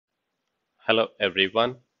Hello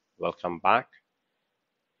everyone, welcome back.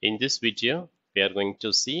 In this video, we are going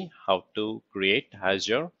to see how to create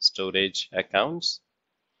Azure storage accounts.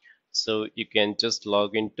 So you can just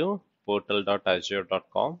log into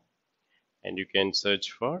portal.azure.com and you can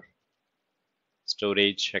search for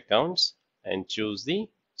storage accounts and choose the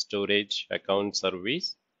storage account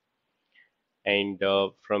service. And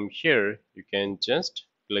from here, you can just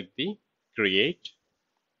click the create.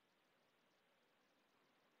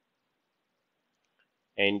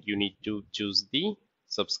 And you need to choose the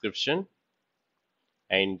subscription,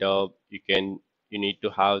 and you need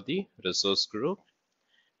to have the resource group.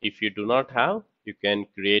 If you do not have, you can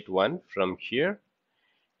create one from here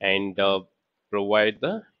and provide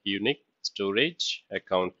the unique storage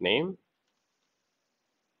account name.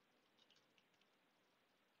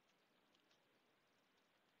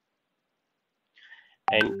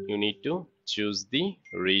 And you need to choose the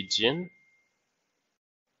region,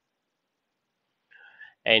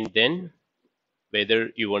 and then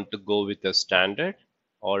whether you want to go with the standard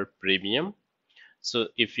or premium. So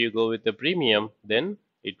if you go with the premium, then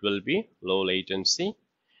it will be low latency.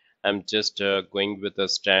 I'm just going with the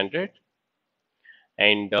standard.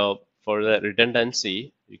 And for the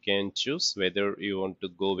redundancy, you can choose whether you want to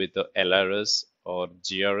go with the LRS or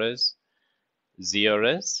GRS,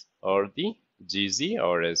 ZRS, or the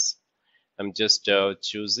GZRS. I'm just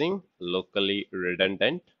choosing locally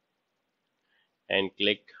redundant and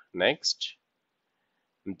click next.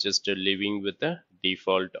 I'm just leaving with the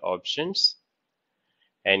default options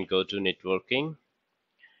and go to networking.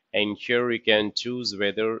 And here we can choose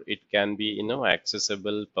whether it can be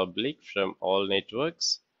accessible public from all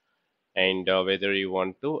networks, and whether you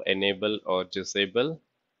want to enable or disable.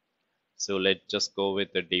 So let's just go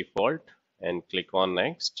with the default and click on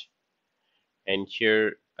next. And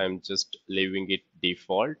here I'm just leaving it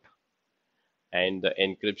default, and the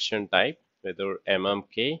encryption type, whether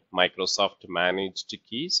MMK Microsoft managed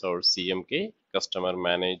keys or CMK customer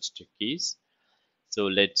managed keys. So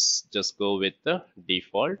let's just go with the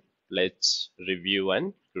default. Let's review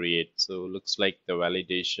and create. So looks like the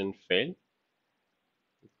validation failed.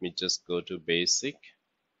 Let me just go to basic.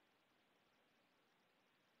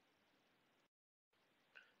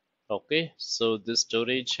 Okay, so the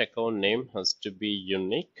storage account name has to be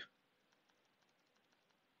unique.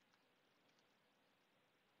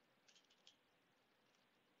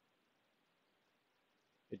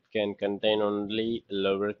 It can contain only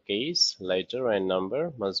lowercase, letter, and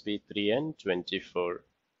number must be 3 and 24.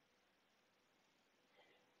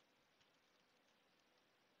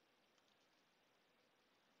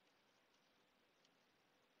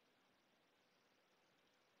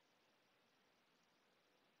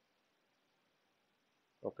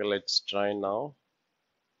 Okay, let's try now.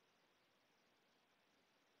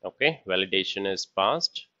 Okay, validation is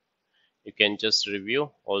passed. You can just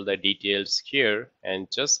review all the details here and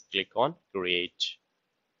just click on create.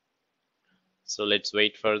 So let's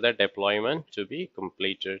wait for the deployment to be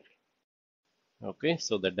completed. Okay,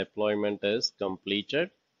 so the deployment is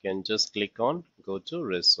completed. You can just click on go to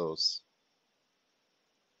resource.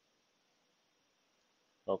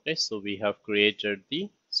 Okay, so we have created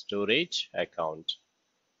the storage account.